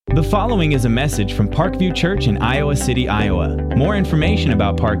The following is a message from Parkview Church in Iowa City, Iowa. More information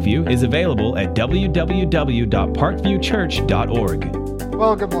about Parkview is available at www.parkviewchurch.org.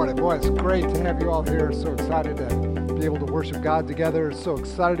 Well, good morning. Boy, it's great to have you all here. So excited to be able to worship God together. So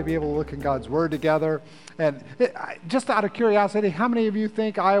excited to be able to look in God's Word together. And just out of curiosity, how many of you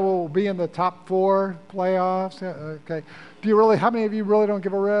think Iowa will be in the top 4 playoffs? Okay. How many of you really don't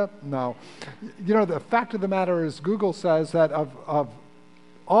give a rip? No. You know, the fact of the matter is Google says that of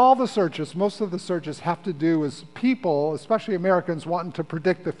all the searches, most of the searches have to do with people, especially Americans, wanting to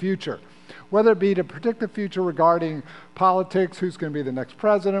predict the future. Whether it be to predict the future regarding politics, who's going to be the next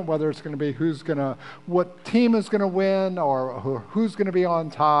president, whether it's going to be what team is going to win, or who's going to be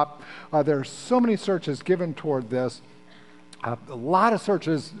on top. There are so many searches given toward this. A lot of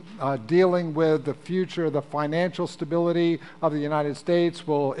searches dealing with the future, the financial stability of the United States.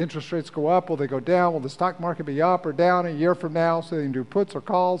 Will interest rates go up? Will they go down? Will the stock market be up or down a year from now so they can do puts or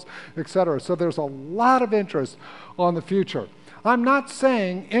calls, etc.? So there's a lot of interest on the future. I'm not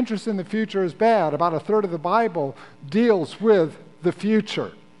saying interest in the future is bad. About a third of the Bible deals with the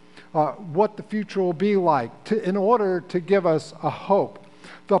future, what the future will be like, in order to give us a hope.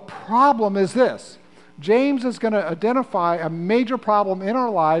 The problem is this. James is going to identify a major problem in our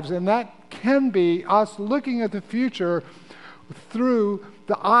lives, and that can be us looking at the future through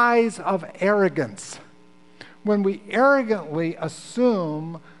the eyes of arrogance. When we arrogantly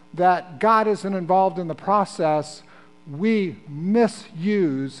assume that God isn't involved in the process, we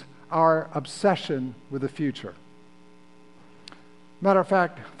misuse our obsession with the future. Matter of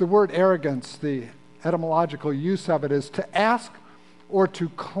fact, the word arrogance, the etymological use of it, is to ask or to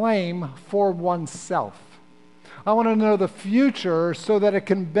claim for oneself. I want to know the future so that it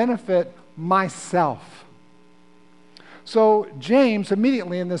can benefit myself. So James,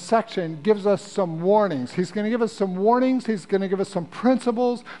 immediately in this section, gives us some warnings. He's going to give us some warnings, he's going to give us some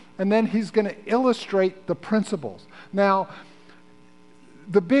principles, and then he's going to illustrate the principles. Now,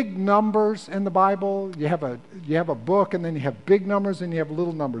 the big numbers in the Bible, you have a book, and then you have big numbers and you have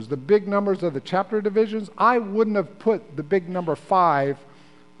little numbers. The big numbers are the chapter divisions. I wouldn't have put the big number 5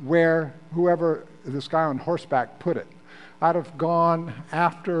 where whoever this guy on horseback put it. I'd have gone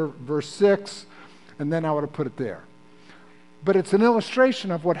after verse 6, and then I would have put it there. But it's an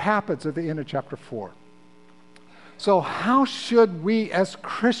illustration of what happens at the end of chapter 4. So how should we as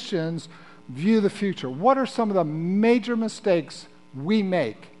Christians view the future? What are some of the major mistakes we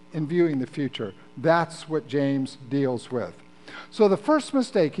make in viewing the future? That's what James deals with. So the first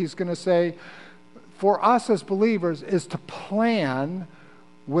mistake he's going to say for us as believers is to plan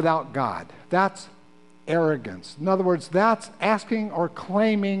without God. That's arrogance. In other words, that's asking or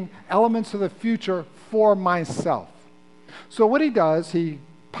claiming elements of the future for myself. So what he does, he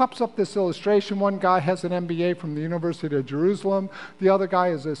pops up this illustration. One guy has an MBA from the University of Jerusalem. The other guy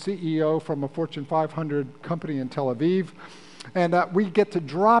is a CEO from a Fortune 500 company in Tel Aviv. And we get to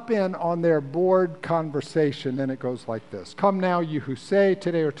drop in on their board conversation, and it goes like this. Come now, you who say,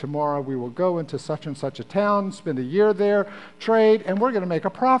 today or tomorrow we will go into such and such a town, spend a year there, trade, and we're going to make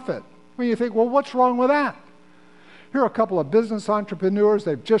a profit. Well, you think, well, what's wrong with that? Here are a couple of business entrepreneurs.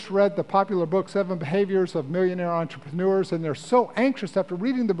 They've just read the popular book, 7 Behaviors of Millionaire Entrepreneurs, and they're so anxious after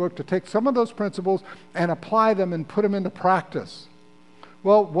reading the book to take some of those principles and apply them and put them into practice.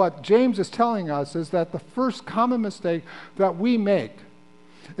 Well, what James is telling us is that the first common mistake that we make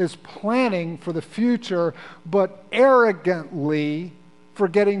is planning for the future, but arrogantly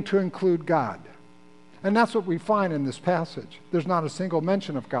forgetting to include God. And that's what we find in this passage. There's not a single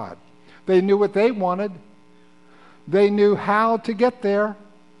mention of God. They knew what they wanted. They knew how to get there,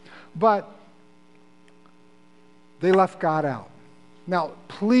 but they left God out. Now,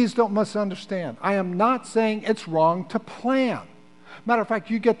 please don't misunderstand. I am not saying it's wrong to plan. Matter of fact,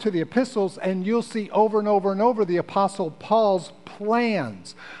 you get to the epistles and you'll see over and over and over the Apostle Paul's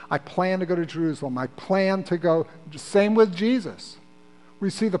plans. I plan to go to Jerusalem. I plan to go. Same with Jesus. We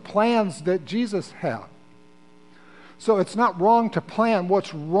see the plans that Jesus had. So it's not wrong to plan.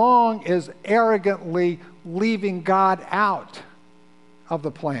 What's wrong is arrogantly leaving God out of the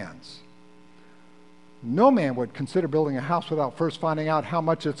plans. No man would consider building a house without first finding out how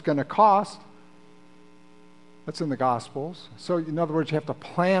much it's going to cost. That's in the Gospels. So in other words, you have to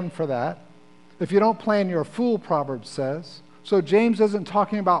plan for that. If you don't plan, you're a fool, Proverbs says. So James isn't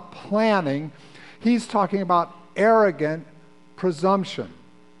talking about planning. He's talking about arrogant presumption.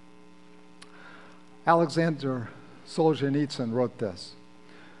 Alexander Solzhenitsyn wrote this.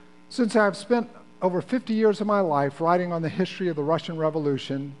 Since I have spent over 50 years of my life writing on the history of the Russian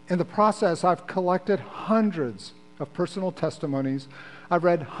Revolution, in the process I've collected hundreds of personal testimonies. I've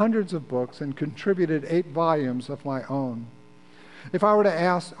read hundreds of books and contributed 8 volumes of my own. If I were to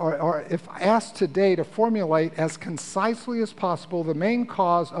ask, or if asked today to formulate as concisely as possible the main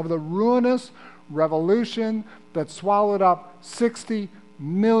cause of the ruinous revolution that swallowed up 60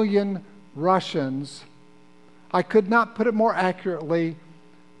 million Russians, I could not put it more accurately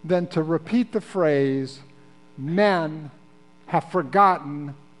than to repeat the phrase, men have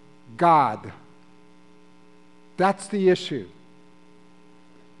forgotten God. That's the issue.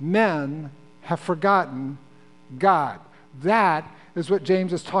 Men have forgotten God. That is what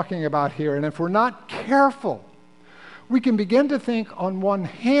James is talking about here. And if we're not careful, we can begin to think on one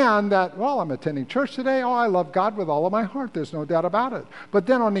hand that, well, I'm attending church today. Oh, I love God with all of my heart. There's no doubt about it. But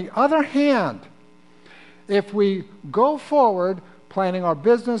then on the other hand, if we go forward planning our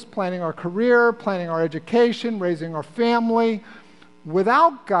business, planning our career, planning our education, raising our family,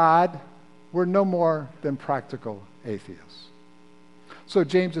 without God, we're no more than practical atheists. So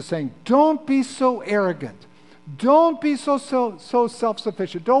James is saying, don't be so arrogant. Don't be so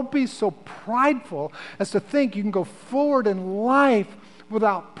self-sufficient. Don't be so prideful as to think you can go forward in life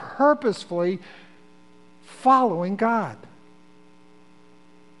without purposefully following God.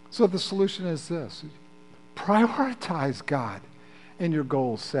 So the solution is this. Prioritize God in your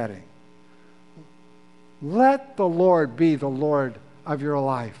goal setting. Let the Lord be the Lord of your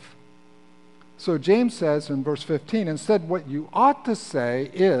life. So James says in verse 15, instead what you ought to say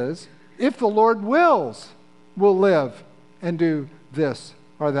is, if the Lord wills, we'll live and do this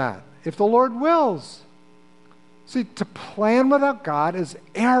or that. If the Lord wills. See, to plan without God is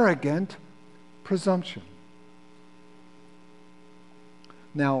arrogant presumption.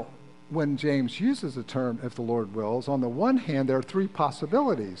 Now, when James uses the term, if the Lord wills, on the one hand, there are three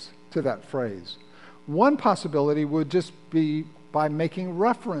possibilities to that phrase. One possibility would just be by making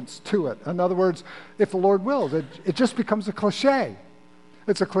reference to it. In other words, if the Lord wills, it just becomes a cliche.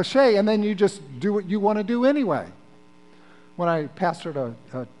 It's a cliche, and then you just do what you want to do anyway. When I pastored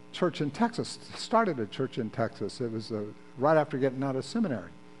a church in Texas, started a church in Texas, it was right after getting out of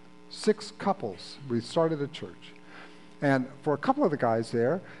seminary. 6 couples, we started a church. And for a couple of the guys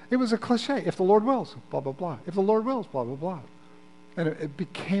there, it was a cliche. If the Lord wills, blah, blah, blah. If the Lord wills, blah, blah, blah. And it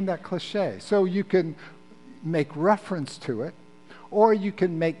became that cliche. So you can make reference to it, or you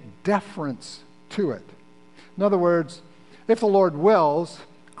can make deference to it. In other words, if the Lord wills,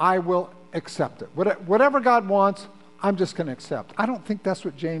 I will accept it. Whatever God wants, I'm just going to accept. I don't think that's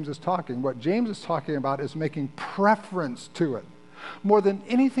what James is talking. What James is talking about is making preference to it. More than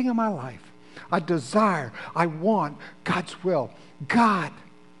anything in my life, I desire, I want God's will. God,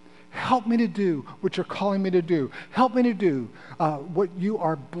 help me to do what you're calling me to do. Help me to do what you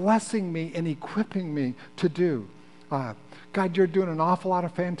are blessing me and equipping me to do. God, you're doing an awful lot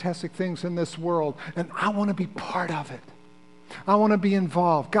of fantastic things in this world, and I want to be part of it. I want to be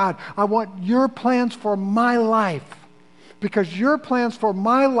involved. God, I want your plans for my life, because your plans for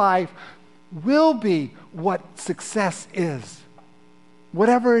my life will be what success is.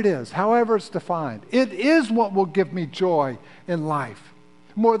 Whatever it is, however it's defined, it is what will give me joy in life.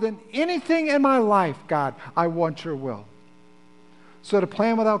 More than anything in my life, God, I want your will. So to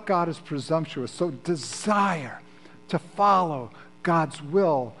plan without God is presumptuous. So desire to follow God's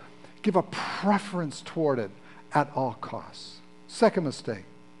will, give a preference toward it at all costs. Second mistake,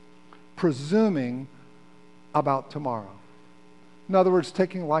 presuming about tomorrow. In other words,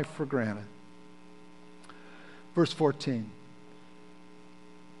 taking life for granted. Verse 14.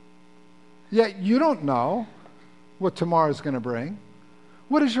 Yet you don't know what tomorrow is going to bring.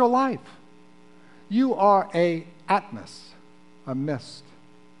 What is your life? You are a atmos, a mist,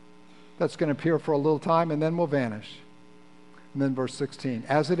 that's going to appear for a little time and then will vanish. And then verse 16,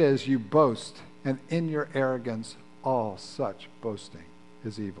 as it is, you boast, and in your arrogance, all such boasting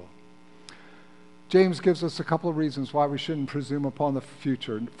is evil. James gives us a couple of reasons why we shouldn't presume upon the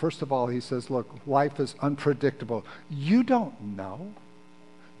future. First of all, he says, look, life is unpredictable. You don't know.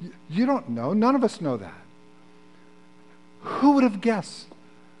 You don't know. None of us know that. Who would have guessed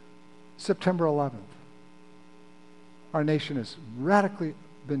September 11th? Our nation has radically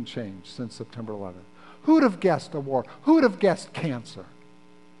been changed since September 11th. Who would have guessed a war? Who would have guessed cancer?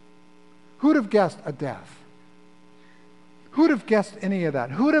 Who would have guessed a death? Who would have guessed any of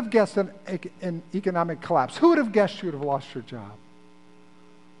that? Who would have guessed an economic collapse? Who would have guessed you would have lost your job?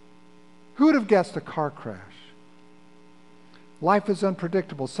 Who would have guessed a car crash? Life is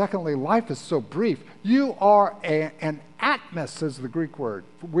unpredictable. Secondly, life is so brief. You are an atmos, is the Greek word.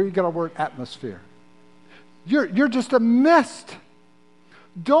 We get our word atmosphere. You're just a mist.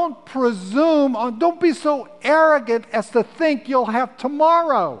 Don't presume on, don't be so arrogant as to think you'll have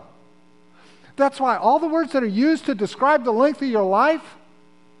tomorrow. That's why all the words that are used to describe the length of your life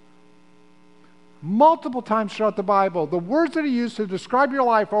multiple times throughout the Bible, the words that are used to describe your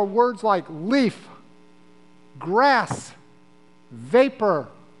life are words like leaf, grass, vapor,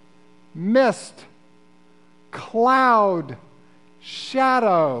 mist, cloud,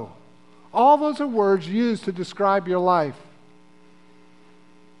 shadow. All those are words used to describe your life.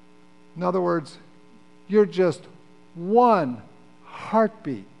 In other words, you're just one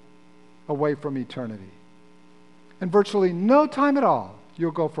heartbeat away from eternity. In virtually no time at all,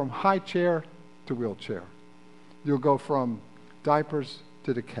 you'll go from high chair to wheelchair. You'll go from diapers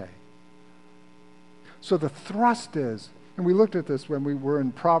to decay. So the thrust is, and we looked at this when we were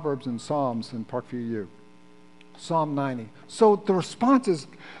in Proverbs and Psalms in Parkview U, Psalm 90. So the response is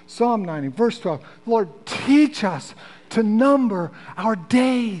Psalm 90, verse 12. Lord, teach us to number our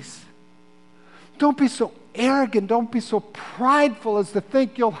days. Don't be so arrogant. Don't be so prideful as to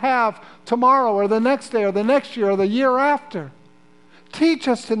think you'll have tomorrow or the next day or the next year or the year after. Teach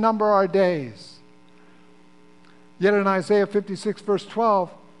us to number our days. Yet in Isaiah 56, verse 12,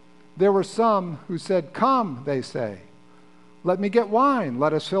 there were some who said, come, they say, let me get wine.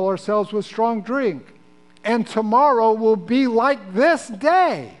 Let us fill ourselves with strong drink. And tomorrow will be like this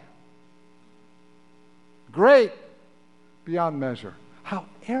day. Great beyond measure. How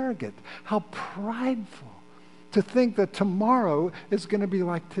arrogant, how prideful to think that tomorrow is going to be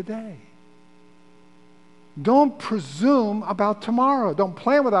like today. Don't presume about tomorrow. Don't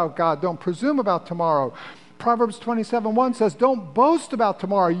plan without God. Don't presume about tomorrow. Proverbs 27:1 says, don't boast about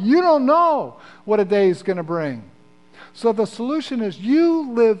tomorrow. You don't know what a day is going to bring. So the solution is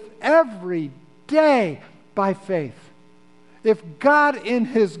you live every day by faith. If God in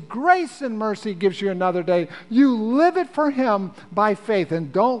His grace and mercy gives you another day, you live it for Him by faith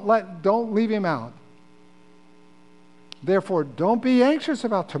and don't leave Him out. Therefore, don't be anxious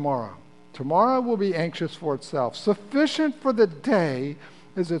about tomorrow. Tomorrow will be anxious for itself. Sufficient for the day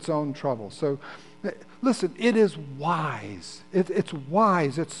is its own trouble. So, listen, it is wise. It's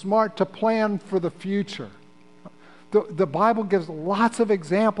wise. It's smart to plan for the future. The Bible gives lots of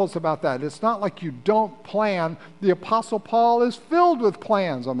examples about that. It's not like you don't plan. The Apostle Paul is filled with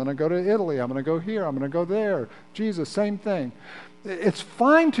plans. I'm going to go to Italy. I'm going to go here. I'm going to go there. Jesus, same thing. It's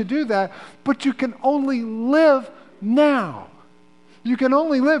fine to do that, but you can only live now. You can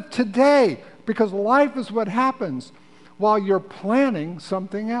only live today because life is what happens while you're planning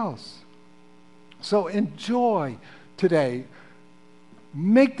something else. So enjoy today.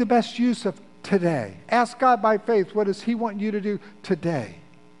 Make the best use of today. Ask God by faith, what does He want you to do today?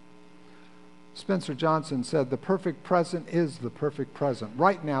 Spencer Johnson said, the perfect present is the perfect present.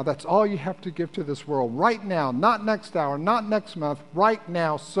 Right now, that's all you have to give to this world. Right now, not next hour, not next month. Right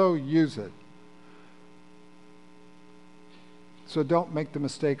now, so use it. So don't make the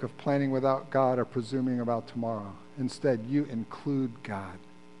mistake of planning without God or presuming about tomorrow. Instead, you include God.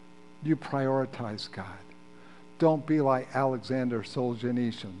 You prioritize God. Don't be like Alexander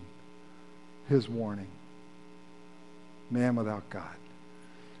Solzhenitsyn. His warning. Man without God.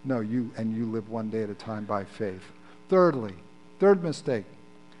 No, you live one day at a time by faith. Thirdly, third mistake,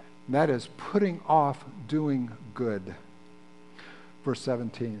 and that is putting off doing good. Verse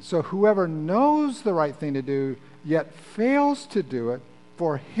 17. So whoever knows the right thing to do, yet fails to do it,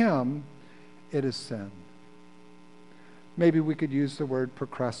 for him it is sin. Maybe we could use the word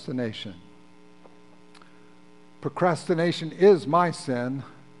procrastination. Procrastination is my sin.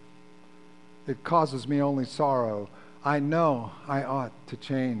 It causes me only sorrow. I know I ought to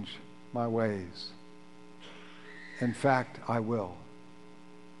change my ways. In fact, I will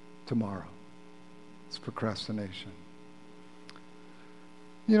tomorrow. It's procrastination.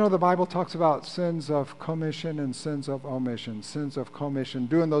 You know, the Bible talks about sins of commission and sins of omission. Sins of commission,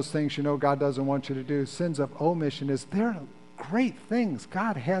 doing those things you know God doesn't want you to do. Sins of omission is they're great things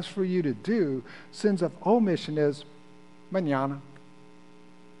God has for you to do. Sins of omission is mañana,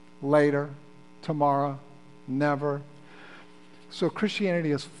 later, tomorrow, never. So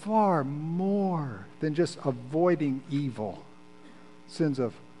Christianity is far more than just avoiding evil. Sins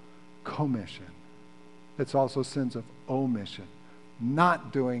of commission. It's also sins of omission.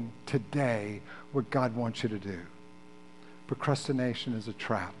 Not doing today what God wants you to do. Procrastination is a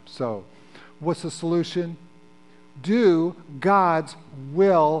trap. So what's the solution? Do God's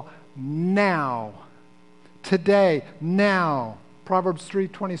will now. Today, now. Proverbs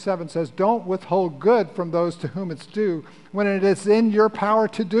 3:27 says, don't withhold good from those to whom it's due when it is in your power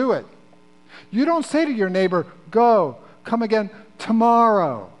to do it. You don't say to your neighbor, go, come again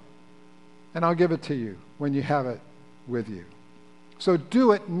tomorrow, and I'll give it to you when you have it with you. So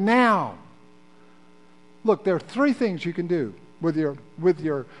do it now. Look, there are three things you can do with your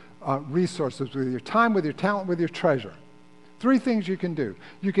resources, with your time, with your talent, with your treasure. Three things you can do.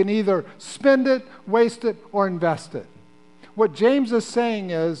 You can either spend it, waste it, or invest it. What James is saying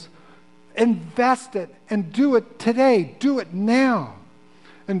is, invest it and do it today. Do it now.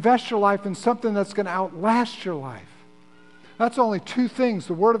 Invest your life in something that's going to outlast your life. That's only two things,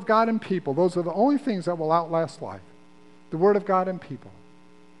 the Word of God and people. Those are the only things that will outlast life. The Word of God and people.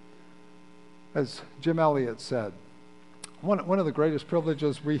 As Jim Elliot said, one of the greatest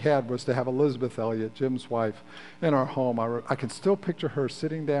privileges we had was to have Elizabeth Elliot, Jim's wife, in our home. I can still picture her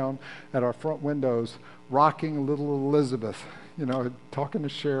sitting down at our front windows, rocking little Elizabeth, talking to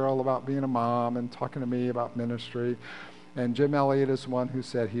Cheryl about being a mom and talking to me about ministry. And Jim Elliot is one who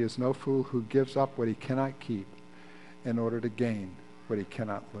said, he is no fool who gives up what he cannot keep in order to gain what he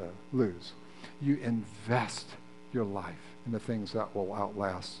cannot lose. You invest your life in the things that will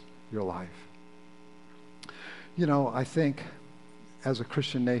outlast your life. I think as a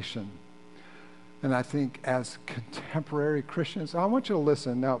Christian nation, and I think as contemporary Christians, I want you to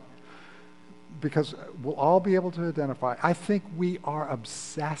listen now, because we'll all be able to identify. I think we are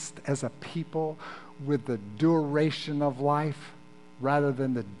obsessed as a people with the duration of life rather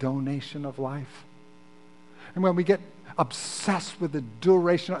than the donation of life. And when we get obsessed with the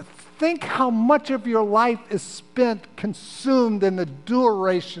duration, think how much of your life is spent consumed in the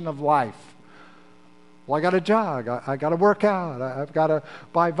duration of life. Well, I got to jog, I got to work out, I've got to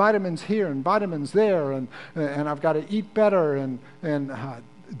buy vitamins here and vitamins there, and I've got to eat better and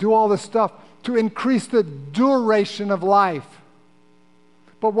do all this stuff to increase the duration of life.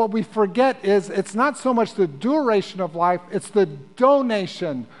 But what we forget is it's not so much the duration of life, it's the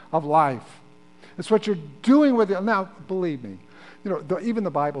donation of life. It's what you're doing with it. Now, believe me, even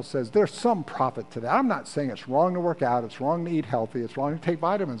the Bible says there's some profit to that. I'm not saying it's wrong to work out, it's wrong to eat healthy, it's wrong to take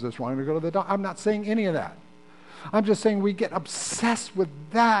vitamins, it's wrong to go to the doctor. I'm not saying any of that. I'm just saying we get obsessed with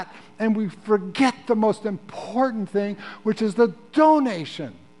that and we forget the most important thing, which is the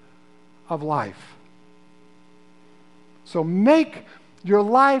donation of life. So make your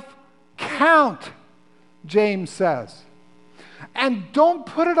life count, James says. And don't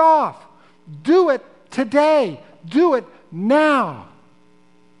put it off. Do it today. Do it now.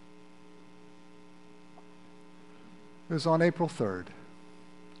 It was on April 3rd,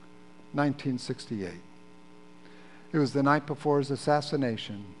 1968. It was the night before his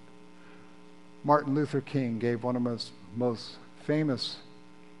assassination. Martin Luther King gave one of his most famous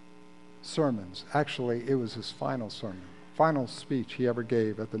sermons. Actually, it was his final sermon, final speech he ever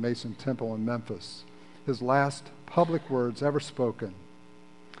gave at the Mason Temple in Memphis. His last public words ever spoken.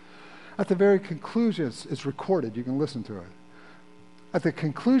 At the very conclusion, it's recorded, you can listen to it. At the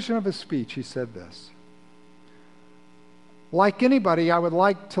conclusion of his speech, he said this: like anybody, I would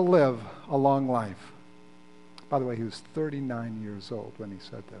like to live a long life. By the way, he was 39 years old when he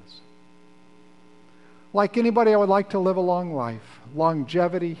said this. Like anybody, I would like to live a long life.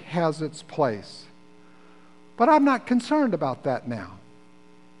 Longevity has its place. But I'm not concerned about that now.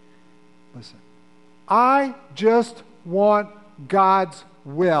 Listen, I just want God's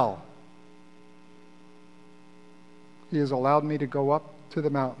will. He has allowed me to go up to the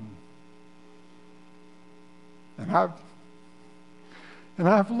mountain. And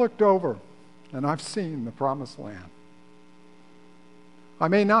I've looked over and I've seen the promised land. I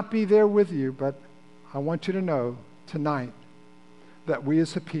may not be there with you, but I want you to know tonight that we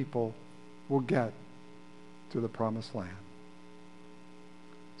as a people will get to the promised land.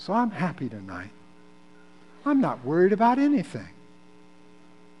 So I'm happy tonight. I'm not worried about anything.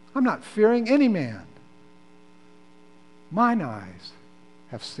 I'm not fearing any man. Mine eyes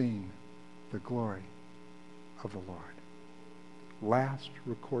have seen the glory of the Lord. Last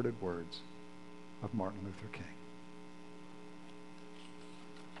recorded words of Martin Luther King.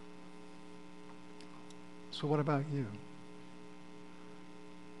 So what about you?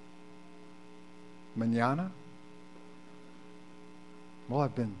 Mañana? Well,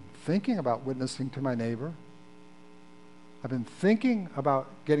 I've been thinking about witnessing to my neighbor. I've been thinking about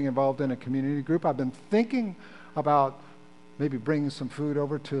getting involved in a community group. I've been thinking about maybe bringing some food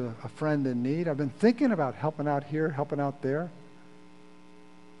over to a friend in need. I've been thinking about helping out here, helping out there.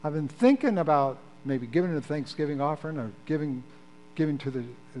 I've been thinking about maybe giving a Thanksgiving offering or giving to the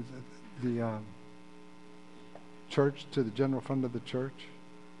church, to the general fund of the church.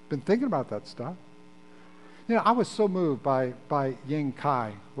 Been thinking about that stuff. I was so moved by Ying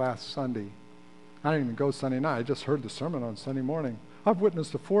Kai last Sunday. I didn't even go Sunday night. I just heard the sermon on Sunday morning. I've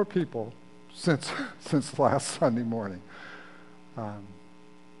witnessed to 4 people since last Sunday morning.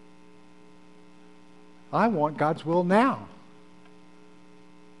 I want God's will now.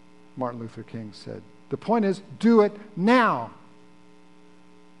 Martin Luther King said. The point is, do it now.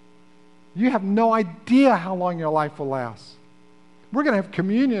 You have no idea how long your life will last. We're going to have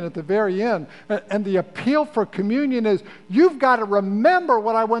communion at the very end. And the appeal for communion is, you've got to remember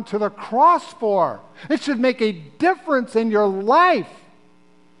what I went to the cross for. It should make a difference in your life.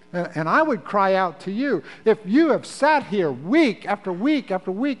 And I would cry out to you, if you have sat here week after week after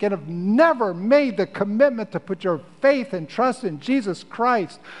week and have never made the commitment to put your faith and trust in Jesus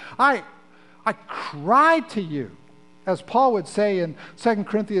Christ, I cry to you, as Paul would say in 2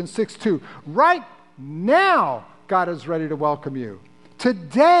 Corinthians 6:2, right now God is ready to welcome you.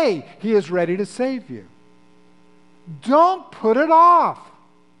 Today He is ready to save you. Don't put it off.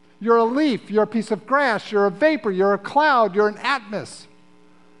 You're a leaf, you're a piece of grass, you're a vapor, you're a cloud, you're an atmos.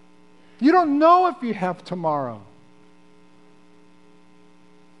 You don't know if you have tomorrow.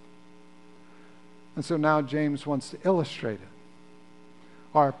 And so now James wants to illustrate it.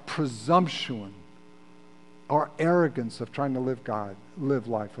 Our presumption, our arrogance of trying to live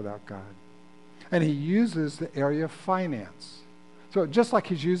life without God. And he uses the area of finance. So just like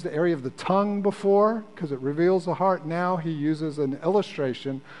he's used the area of the tongue before, because it reveals the heart, now he uses an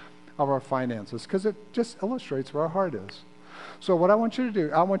illustration of our finances, because it just illustrates where our heart is. So what I want you to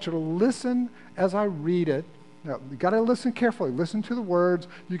do, I want you to listen as I read it. Now, you got to listen carefully. Listen to the words.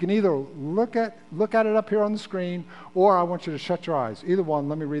 You can either look at it up here on the screen, or I want you to shut your eyes. Either one,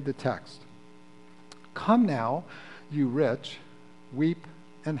 let me read the text. Come now, you rich, weep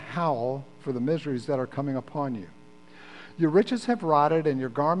and howl for the miseries that are coming upon you. Your riches have rotted, and your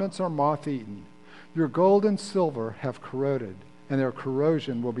garments are moth-eaten. Your gold and silver have corroded, and their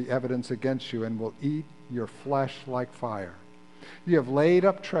corrosion will be evidence against you and will eat your flesh like fire. You have laid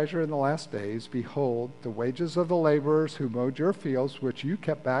up treasure in the last days. Behold, the wages of the laborers who mowed your fields, which you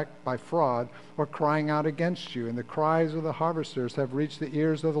kept back by fraud, are crying out against you, and the cries of the harvesters have reached the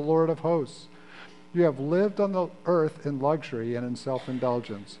ears of the Lord of hosts. You have lived on the earth in luxury and in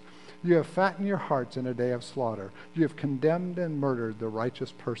self-indulgence. You have fattened your hearts in a day of slaughter. You have condemned and murdered the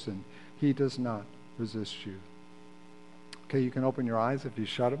righteous person. He does not resist you. Okay, you can open your eyes if you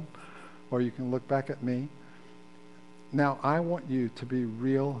shut them, or you can look back at me. Now, I want you to be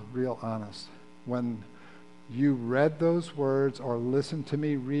real honest. When you read those words or listened to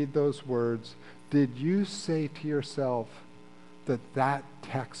me read those words, did you say to yourself that that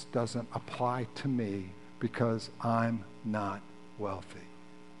text doesn't apply to me because I'm not wealthy?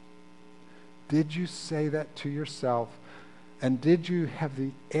 Did you say that to yourself? And did you have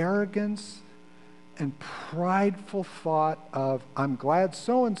the arrogance and prideful thought of, I'm glad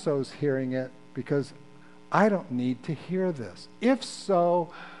so-and-so's hearing it because I don't need to hear this? If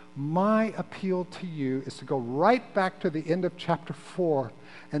so, my appeal to you is to go right back to the end of chapter 4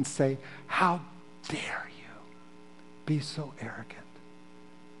 and say, how dare you be so arrogant?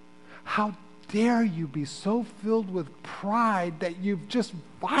 How dare you be so filled with pride that you've just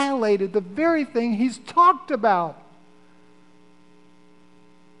violated the very thing he's talked about?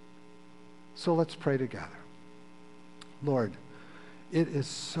 So let's pray together. Lord, it is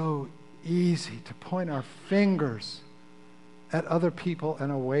so easy to point our fingers at other people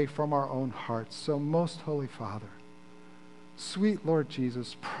and away from our own hearts. So most Holy Father, sweet Lord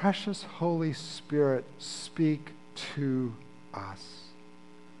Jesus, precious Holy Spirit, speak to us.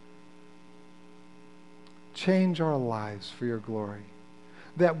 Change our lives for your glory,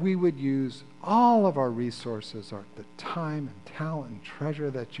 that we would use all of our resources, the time and talent and treasure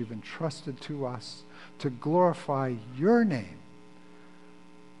that you've entrusted to us to glorify your name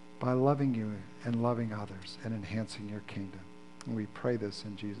by loving you and loving others and enhancing your kingdom. And we pray this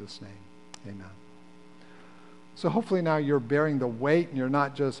in Jesus' name. Amen. So hopefully now you're bearing the weight and you're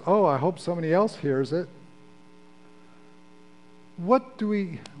not just, oh, I hope somebody else hears it. What do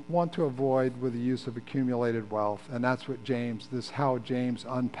we want to avoid with the use of accumulated wealth? And that's what how James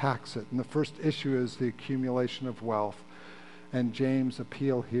unpacks it. And the first issue is the accumulation of wealth. And James'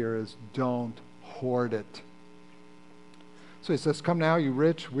 appeal here is, don't hoard it. So he says, come now, you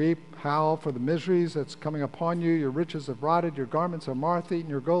rich, weep, howl for the miseries that's coming upon you. Your riches have rotted, your garments are moth-eaten,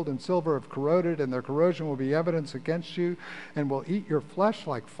 your gold and silver have corroded, and their corrosion will be evidence against you, and will eat your flesh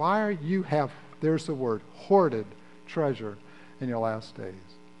like fire. You have, there's the word, hoarded treasure in your last days.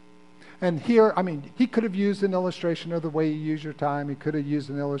 And here, he could have used an illustration of the way you use your time. He could have used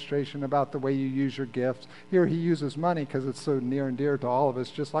an illustration about the way you use your gifts. Here he uses money because it's so near and dear to all of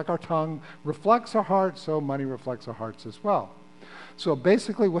us. Just like our tongue reflects our heart, so money reflects our hearts as well. So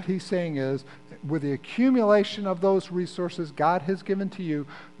basically what he's saying is, with the accumulation of those resources God has given to you,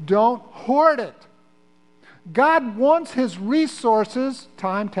 don't hoard it. God wants his resources,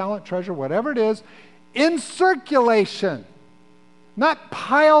 time, talent, treasure, whatever it is, in circulation. Not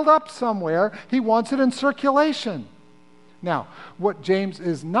piled up somewhere. He wants it in circulation. Now, what James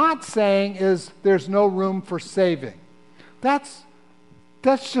is not saying is there's no room for saving. That's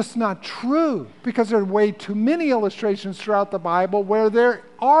That's just not true, because there are way too many illustrations throughout the Bible where there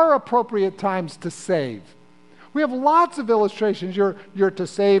are appropriate times to save. We have lots of illustrations. You're to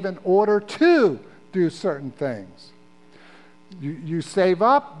save in order to do certain things. You save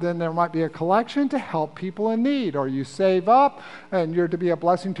up, then there might be a collection to help people in need. Or you save up, and you're to be a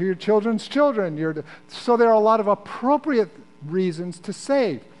blessing to your children's children. So there are a lot of appropriate reasons to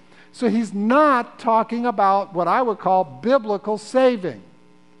save. So he's not talking about what I would call biblical saving.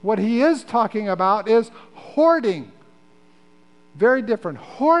 What he is talking about is hoarding. Very different.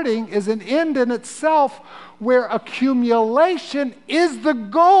 Hoarding is an end in itself where accumulation is the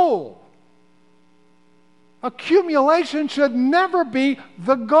goal. Accumulation should never be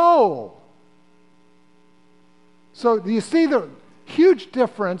the goal. So do you see the huge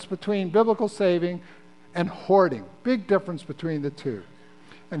difference between biblical saving and hoarding? Big difference between the two.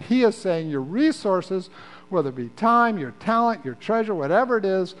 And he is saying your resources, whether it be time, your talent, your treasure, whatever it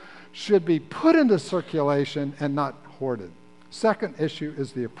is, should be put into circulation and not hoarded. Second issue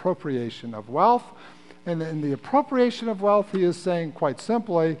is the appropriation of wealth. And in the appropriation of wealth, he is saying quite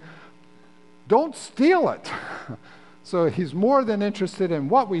simply, don't steal it. So he's more than interested in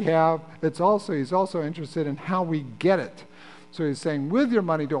what we have. He's also interested in how we get it. So he's saying, with your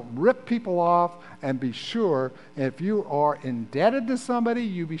money, don't rip people off, and be sure, if you are indebted to somebody,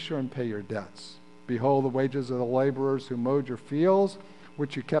 you be sure and pay your debts. Behold, the wages of the laborers who mowed your fields,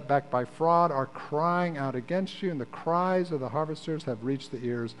 which you kept back by fraud, are crying out against you, and the cries of the harvesters have reached the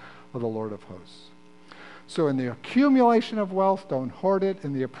ears of the Lord of hosts. So in the accumulation of wealth, don't hoard it.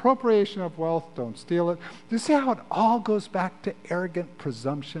 In the appropriation of wealth, don't steal it. Do you see how it all goes back to arrogant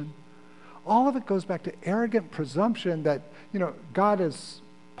presumption? All of it goes back to arrogant presumption that, God is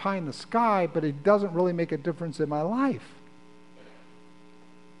pie in the sky, but it doesn't really make a difference in my life.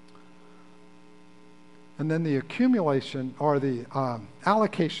 And then the accumulation or the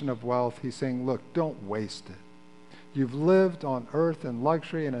allocation of wealth, he's saying, look, don't waste it. You've lived on earth in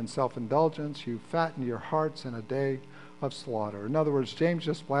luxury and in self-indulgence. You fatten your hearts in a day of slaughter. In other words, James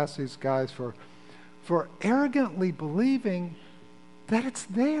just blasts these guys for arrogantly believing that it's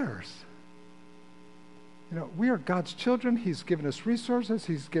theirs. We are God's children. He's given us resources.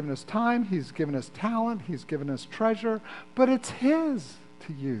 He's given us time. He's given us talent. He's given us treasure. But it's His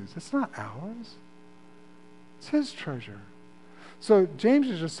to use. It's not ours. It's His treasure. So James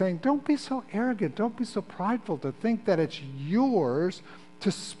is just saying, don't be so arrogant. Don't be so prideful to think that it's yours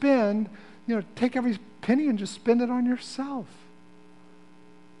to spend. Take every penny and just spend it on yourself.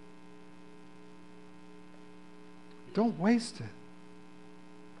 Don't waste it.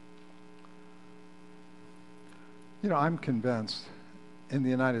 I'm convinced in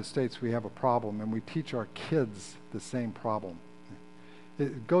the United States we have a problem, and we teach our kids the same problem.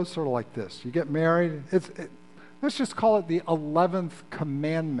 It goes sort of like this. You get married. Let's just call it the 11th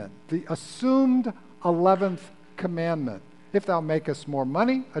commandment, the assumed 11th commandment. If thou makest more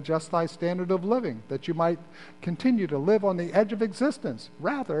money, adjust thy standard of living, that you might continue to live on the edge of existence,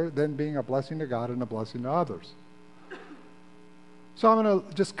 rather than being a blessing to God and a blessing to others. So I'm going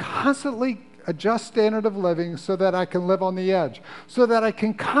to just constantly adjust standard of living so that I can live on the edge, so that I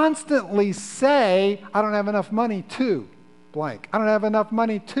can constantly say, I don't have enough money to blank. I don't have enough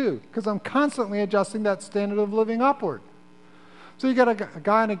money to, because I'm constantly adjusting that standard of living upward. So you got a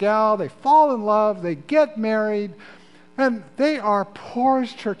guy and a gal, they fall in love, they get married, and they are poor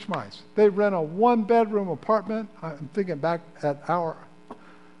as church mice. They rent a one-bedroom apartment. I'm thinking back at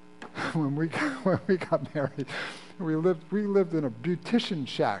when we got married. We lived in a beautician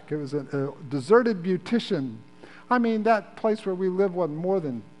shack. It was a deserted beautician. I mean, that place where we lived wasn't more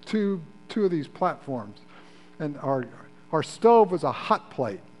than two of these platforms. And our stove was a hot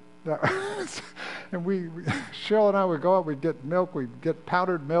plate. And Cheryl and I would go out, we'd get milk, we'd get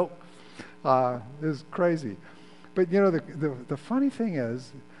powdered milk. It was crazy. But, the funny thing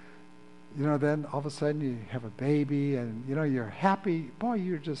is, then all of a sudden you have a baby and, you're happy. Boy,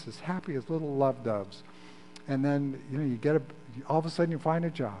 you're just as happy as little love doves. And then, all of a sudden you find a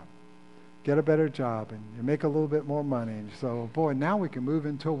job, get a better job, and you make a little bit more money. And so, boy, now we can move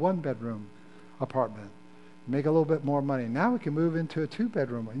into a one-bedroom apartment, make a little bit more money. Now we can move into a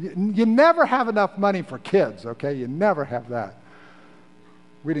two-bedroom. You never have enough money for kids, okay? You never have that.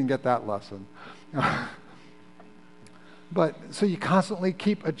 We didn't get that lesson. But so you constantly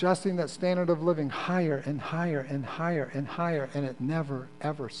keep adjusting that standard of living higher and higher and higher and higher, and it never,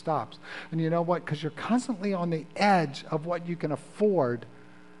 ever stops. And you know what? Because you're constantly on the edge of what you can afford,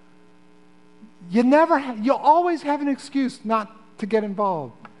 you'll always have an excuse not to get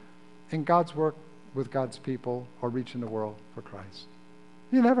involved in God's work with God's people or reaching the world for Christ.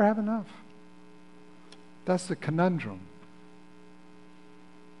 You never have enough. That's the conundrum.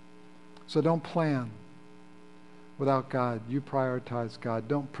 So don't plan without God. You prioritize God.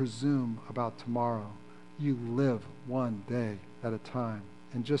 Don't presume about tomorrow. You live one day at a time.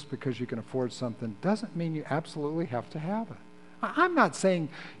 And just because you can afford something doesn't mean you absolutely have to have it. I'm not saying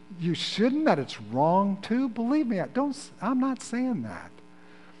you shouldn't, that it's wrong to. Believe me, I'm not saying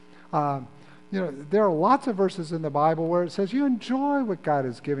that. There are lots of verses in the Bible where it says you enjoy what God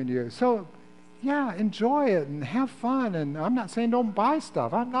has given you. So, yeah, enjoy it and have fun. And I'm not saying don't buy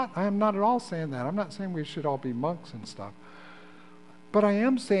stuff. I am not at all saying that. I'm not saying we should all be monks and stuff. But I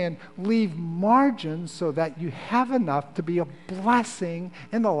am saying leave margins so that you have enough to be a blessing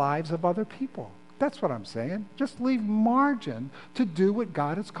in the lives of other people. That's what I'm saying. Just leave margin to do what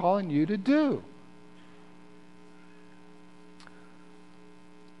God is calling you to do.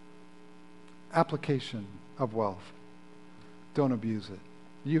 Application of wealth. Don't abuse it.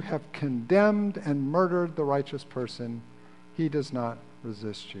 You have condemned and murdered the righteous person. He does not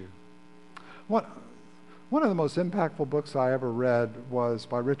resist you. One of the most impactful books I ever read was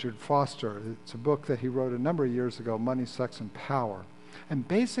by Richard Foster. It's a book that he wrote a number of years ago, Money, Sex, and Power. And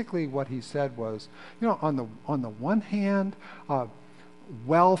basically what he said was, on the one hand,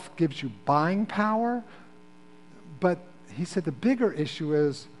 wealth gives you buying power, but he said the bigger issue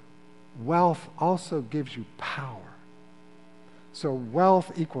is wealth also gives you power. So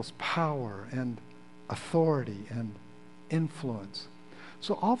wealth equals power and authority and influence.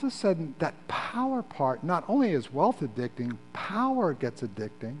 So all of a sudden, that power part, not only is wealth addicting, power gets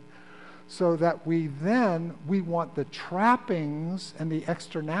addicting, so that we want the trappings and the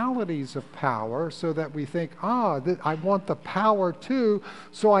externalities of power, so that we think, I want the power too,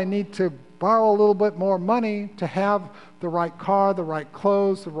 so I need to borrow a little bit more money to have the right car, the right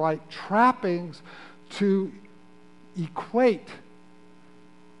clothes, the right trappings to equate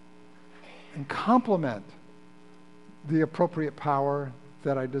and complement the appropriate power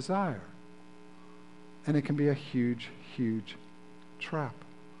that I desire. And it can be a huge, huge trap.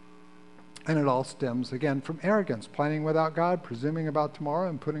 And it all stems, again, from arrogance, planning without God, presuming about tomorrow,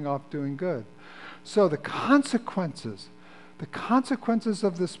 and putting off doing good. So the consequences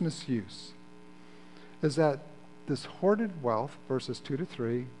of this misuse is that this hoarded wealth, verses 2 to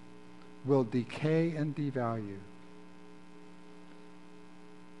 3, will decay and devalue.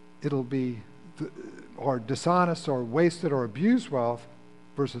 It'll be, or dishonest or wasted or abused wealth,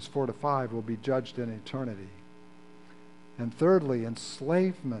 verses 4 to 5, will be judged in eternity. And thirdly,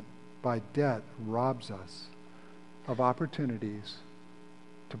 enslavement by debt robs us of opportunities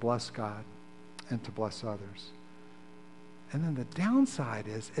to bless God and to bless others. And then the downside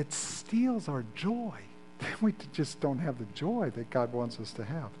is it steals our joy. We just don't have the joy that God wants us to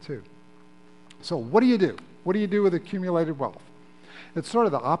have, too. So what do you do? What do you do with accumulated wealth? It's sort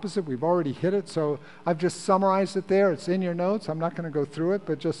of the opposite. We've already hit it, so I've just summarized it there. It's in your notes. I'm not going to go through it,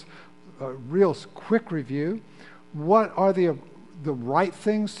 but just a real quick review. What are the right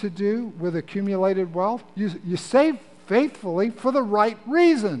things to do with accumulated wealth? You save faithfully for the right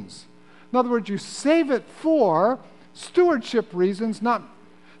reasons. In other words, you save it for stewardship reasons,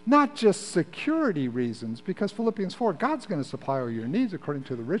 not just security reasons, because Philippians 4, God's going to supply all your needs according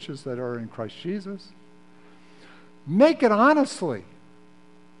to the riches that are in Christ Jesus. Make it honestly.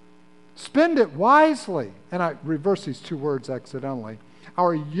 Spend it wisely. And I reverse these two words accidentally.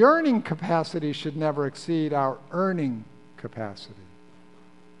 Our yearning capacity should never exceed our earning capacity.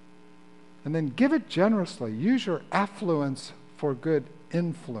 And then give it generously. Use your affluence for good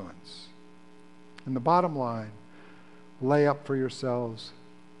influence. And the bottom line, lay up for yourselves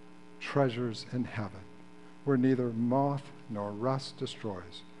treasures in heaven, where neither moth nor rust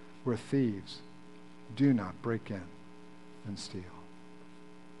destroys, where thieves do not break in and steal.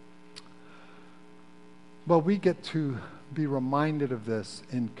 Well, we get to be reminded of this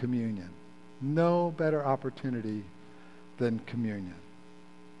in communion. No better opportunity than communion.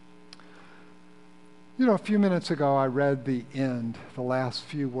 A few minutes ago I read the last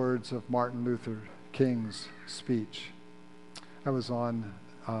few words of Martin Luther King's speech. I was on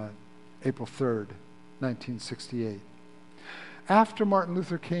April 3rd, 1968. After Martin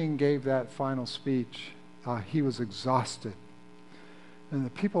Luther King gave that final speech, he was exhausted. And the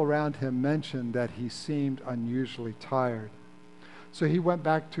people around him mentioned that he seemed unusually tired. So he went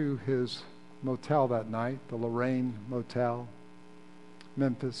back to his motel that night, the Lorraine Motel,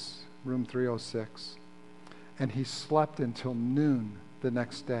 Memphis, room 306. And he slept until noon the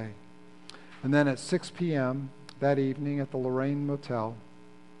next day. And then at 6 p.m. that evening at the Lorraine Motel,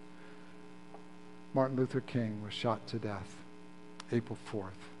 Martin Luther King was shot to death, April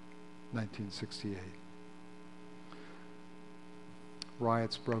 4th, 1968.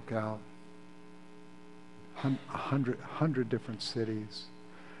 Riots broke out, 100 different cities.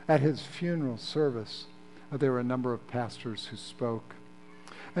 At his funeral service, there were a number of pastors who spoke.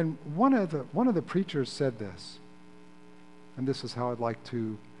 And one of the preachers said this, and this is how I'd like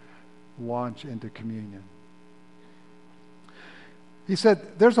to launch into communion. He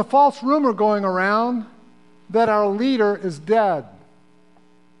said, there's a false rumor going around that our leader is dead.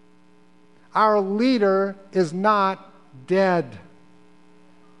 Our leader is not dead.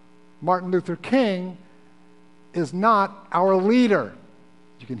 Martin Luther King is not our leader.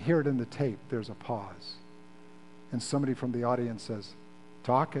 You can hear it in the tape. There's a pause. And somebody from the audience says,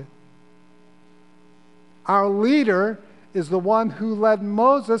 talk it. Our leader is the one who led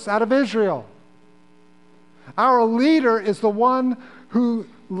Moses out of Israel. Our leader is the one who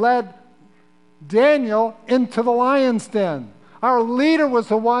led Daniel into the lion's den. Our leader was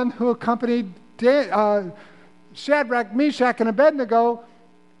the one who accompanied Shadrach, Meshach, and Abednego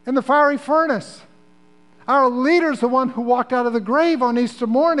in the fiery furnace. Our leader is the one who walked out of the grave on Easter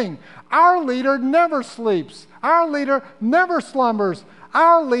morning. Our leader never sleeps. Our leader never slumbers.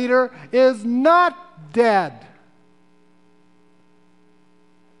 Our leader is not dead.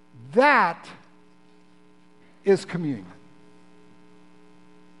 That is communion.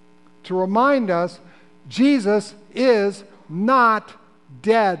 To remind us, Jesus is not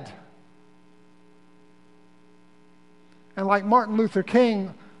dead. And like Martin Luther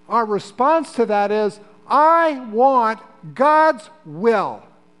King, our response to that is, I want God's will.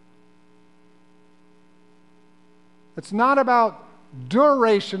 It's not about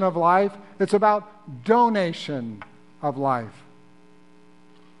duration of life, it's about donation of life.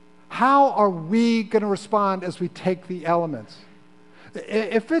 How are we going to respond as we take the elements?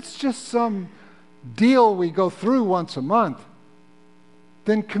 If it's just some deal we go through once a month,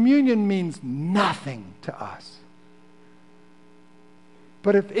 then communion means nothing to us.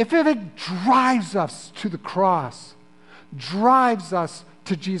 But if it drives us to the cross, drives us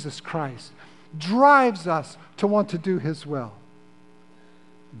to Jesus Christ, drives us to want to do His will,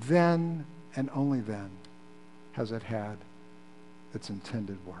 then and only then has it had its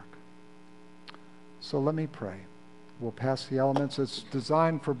intended work. So let me pray. We'll pass the elements. It's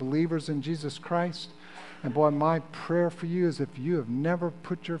designed for believers in Jesus Christ. And boy, my prayer for you is if you have never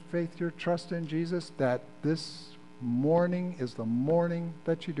put your faith, your trust in Jesus, that this morning is the morning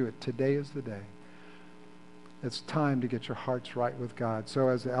that you do it. Today is the day. It's time to get your hearts right with God. So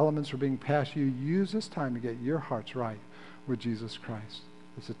as the elements are being passed, you use this time to get your hearts right with Jesus Christ.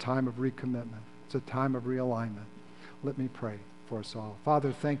 It's a time of recommitment. It's a time of realignment. Let me pray for us all.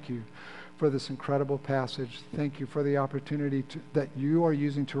 Father, thank you for this incredible passage. Thank you for the opportunity that you are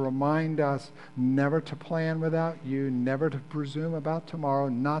using to remind us never to plan without you, never to presume about tomorrow,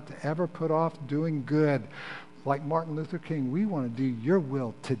 not to ever put off doing good. Like Martin Luther King, we want to do your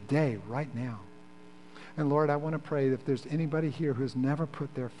will today, right now. And Lord, I want to pray that if there's anybody here who has never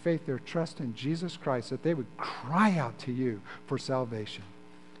put their faith, their trust in Jesus Christ, that they would cry out to you for salvation.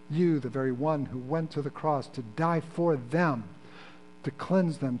 You, the very one who went to the cross to die for them, to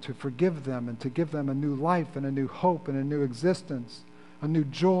cleanse them, to forgive them, and to give them a new life and a new hope and a new existence, a new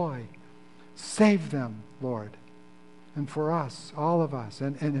joy. Save them, Lord. And for us, all of us.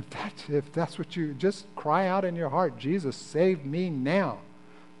 And if that's what you, just cry out in your heart, Jesus, save me now.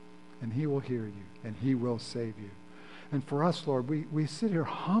 And He will hear you, and He will save you. And for us, Lord, we sit here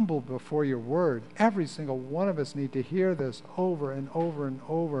humbled before your word. Every single one of us need to hear this over and over and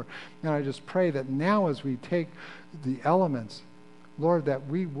over. And I just pray that now as we take the elements, Lord, that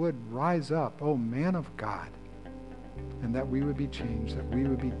we would rise up, oh man of God, and that we would be changed, that we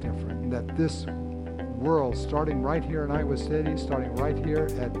would be different, and that this world, starting right here in Iowa City, starting right here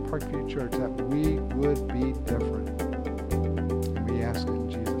at Parkview Church, that we would be different. And we ask it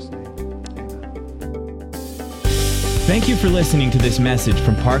in Jesus' name. Amen. Thank you for listening to this message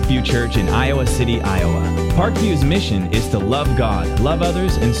from Parkview Church in Iowa City, Iowa. Parkview's mission is to love God, love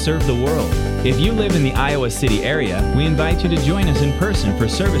others, and serve the world. If you live in the Iowa City area, we invite you to join us in person for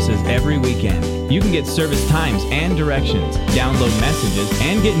services every weekend. You can get service times and directions, download messages,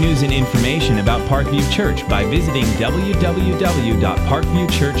 and get news and information about Parkview Church by visiting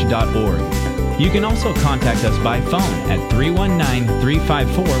www.parkviewchurch.org. You can also contact us by phone at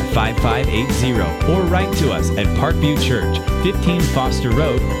 319-354-5580 or write to us at Parkview Church, 15 Foster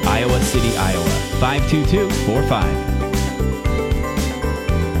Road, Iowa City, Iowa, 52245.